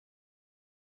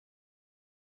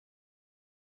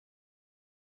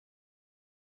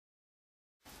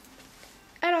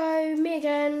Hello, me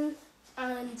again,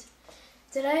 and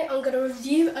today I'm going to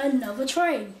review another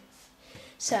train.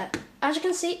 So, as you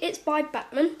can see, it's by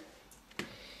Bachmann,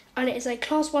 and it is a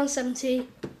Class 170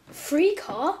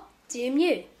 3-car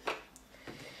DMU.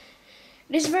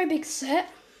 This is a very big set,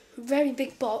 very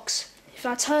big box. If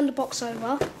I turn the box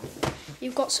over,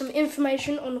 you've got some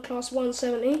information on the Class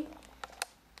 170,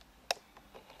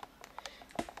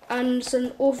 and it's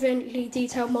an authentically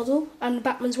detailed model, and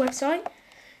Bachmann's website.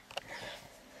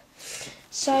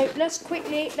 So let's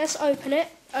open it,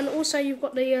 and also you've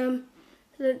got the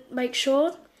make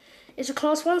sure it's a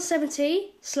Class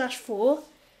 170/4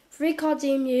 3-car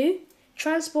DMU,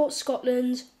 Transport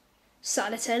Scotland,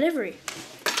 salitre livery.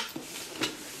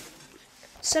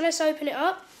 So let's open it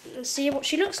up and see what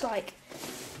she looks like.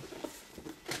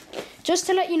 Just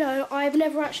to let you know, I've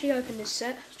never actually opened this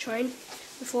train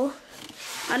before,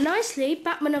 and nicely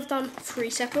Bachmann have done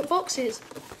 3 separate boxes.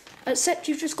 Except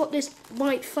you've just got this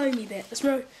white foamy bit.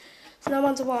 So no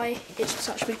wonder why it's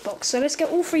such a big box. So let's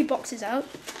get all 3 boxes out.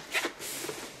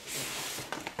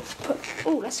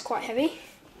 Oh, that's quite heavy.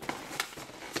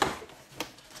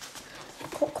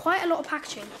 Got quite a lot of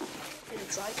packaging, it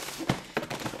looks like.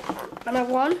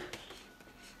 Another one.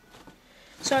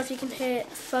 Sorry if you can hear a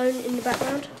phone in the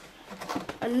background.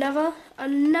 Another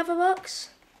box.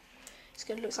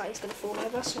 Looks like it's going to fall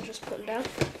over, so I'll just put them down.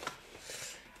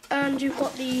 And you've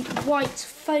got the white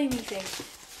foamy thing.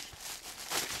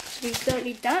 So we don't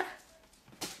need that.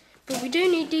 But we do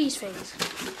need these things.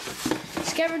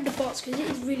 Let's get rid of the box because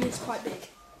it really is quite big.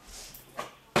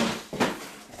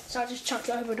 So I'll just chuck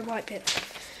it over the white bit.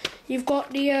 You've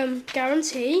got the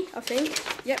guarantee, I think.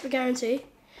 Yep, the guarantee.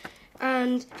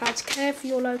 And how to care for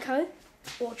your loco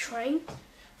or train.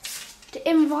 The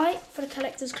invite for the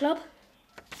Collectors Club.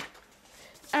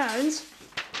 And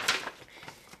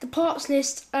the parts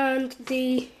list and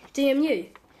the DMU,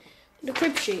 the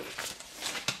crib sheet.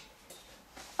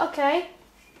 Okay,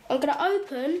 I'm going to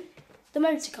open the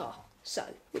motor car.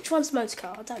 So, which one's the motor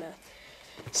car? I don't know.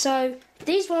 So,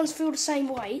 these ones feel the same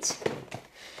weight,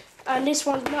 and this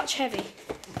one's much heavy.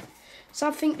 So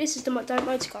I think this is the motor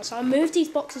car. So I move these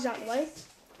boxes out of the way.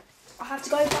 I have to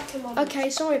go back in one.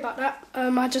 Okay, sorry about that.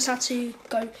 I just had to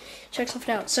go check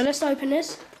something out. So let's open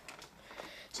this.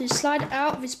 So you slide it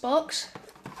out of this box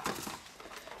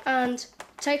and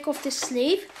take off this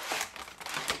sleeve,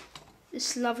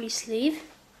 this lovely sleeve,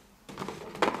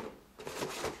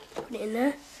 put it in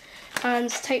there, and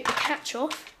take the catch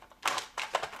off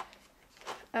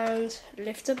and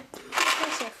lift the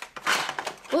case off.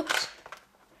 Whoops.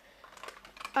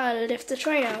 And lift the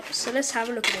train out. So let's have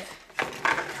a look at it.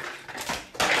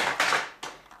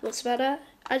 Looks better.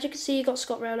 As you can see, you got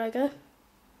ScotRail logo,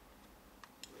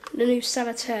 the new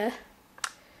salitre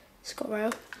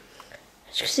ScotRail.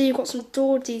 As you can see, you've got some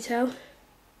door detail.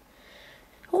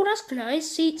 Oh, that's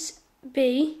nice. Seats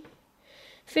B,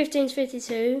 15 to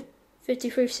 52,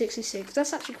 53 to 66.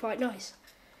 That's actually quite nice.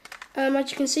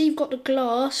 As you can see, you've got the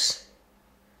glass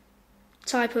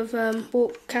type of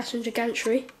passenger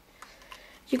gantry.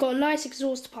 You've got a nice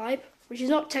exhaust pipe, which is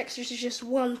not textured, it's just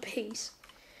one piece.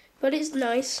 But it's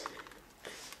nice.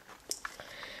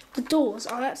 The doors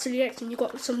are absolutely excellent. You've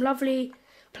got some lovely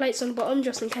plates on the bottom,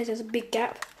 just in case there's a big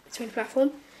gap between the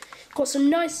platform. Got some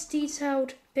nice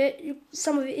detailed bit.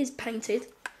 Some of it is painted,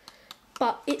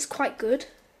 but it's quite good.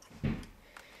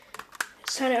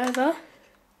 Let's turn it over.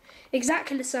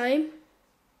 Exactly the same.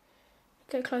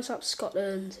 Go close up,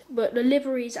 Scotland. But the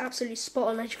livery is absolutely spot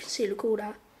on. As you can see, look all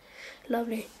that.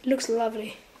 Lovely. Looks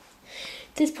lovely.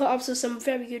 This put up to some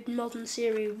very good modern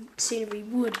scenery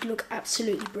would look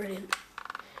absolutely brilliant.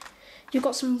 You've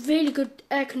got some really good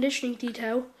air conditioning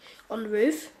detail on the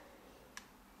roof.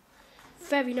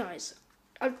 Very nice.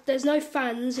 There's no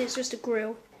fans, it's just a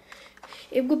grille.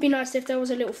 It would be nice if there was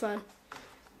a little fan.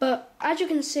 But as you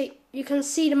can see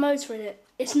the motor in it.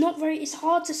 It's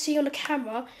hard to see on the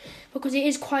camera because it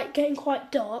is getting quite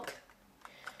dark.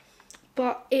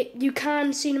 But you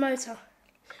can see the motor.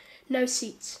 No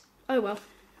seats. Oh well,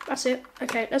 that's it.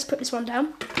 Okay, let's put this one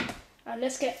down. And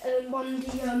let's get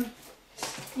the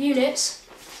units.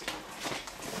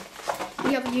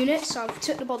 The other units. So I've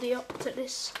took the body up, took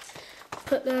this,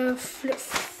 put the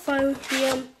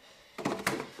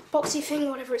boxy thing,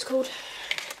 whatever it's called.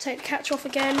 Take the catch off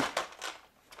again.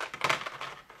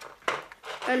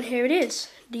 And here it is,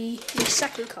 the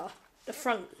second car, the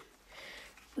front,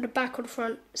 the back or the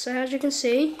front. So as you can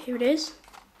see, here it is.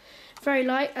 Very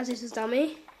light, as is a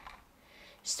dummy.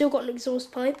 Still got an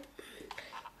exhaust pipe.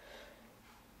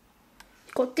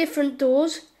 Got different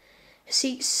doors.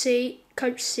 Seat C,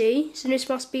 coach C. So this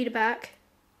must be the back.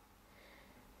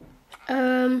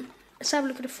 Let's have a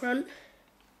look at the front.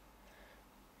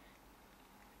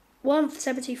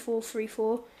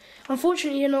 174.34.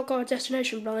 Unfortunately, you're not got a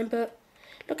destination blind, but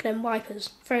look at them wipers.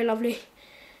 Very lovely.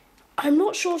 I'm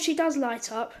not sure she does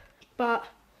light up, but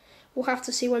we'll have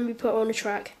to see when we put her on the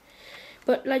track.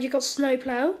 But like, you've got snow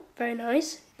plough, very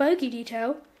nice. Bogey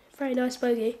detail, very nice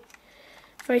bogey.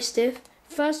 Very stiff.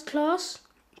 First class.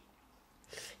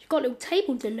 You've got little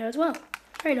tables in there as well.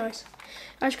 Very nice.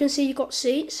 As you can see, you've got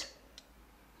seats.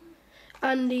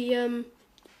 And the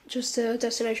just a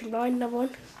destination blind, another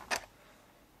one.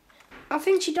 I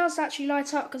think she does actually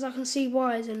light up because I can see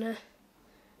wires in there.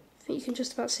 I think you can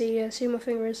just about see see where my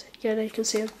finger is. Yeah, there you can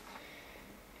see them.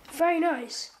 Very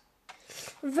nice.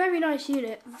 Very nice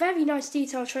unit. Very nice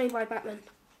detail trained by Bachmann.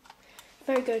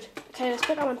 Very good. Okay, let's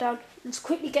put that one down. Let's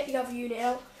quickly get the other unit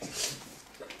out.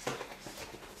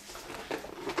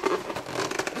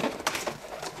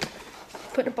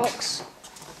 Put the box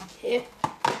here.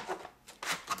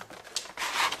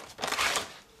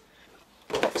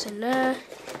 Box in there.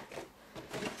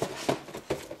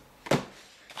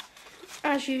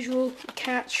 As usual, the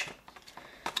catch.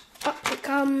 Up it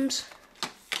comes.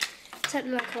 Take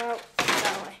the lacquer out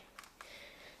that way.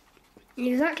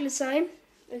 Exactly the same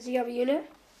as the other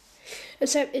unit,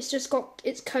 except it's just got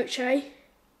its coach A,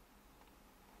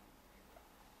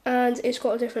 and it's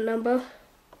got a different number,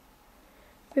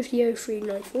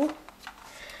 500394.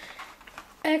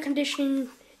 Air conditioning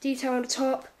detail on the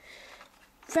top.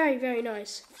 Very, very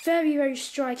nice. Very, very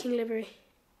striking livery.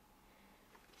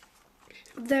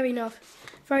 Very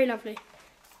lovely.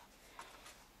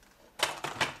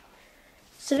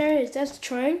 So there it is, there's the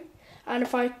train. And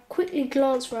if I quickly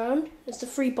glance round, there's the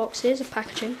 3 boxes of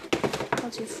packaging.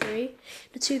 1, 2, 3.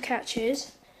 The 2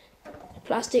 catches,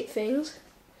 plastic things,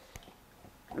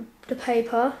 the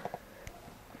paper,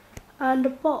 and the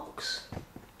box.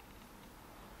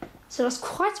 So that's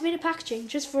quite a bit of packaging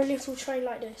just for a little train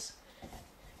like this.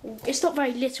 It's not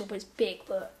very little, but it's big.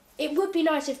 But it would be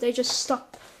nice if they just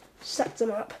stacked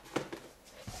them up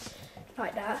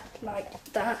like that.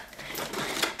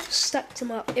 Stacked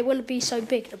them up. It wouldn't be so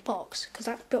big, the box, because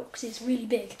that box is really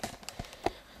big.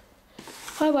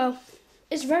 Oh well,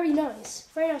 it's very nice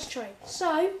train.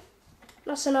 So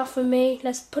that's enough for me.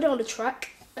 Let's put it on the track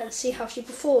and see how she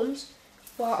performs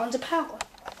while under power.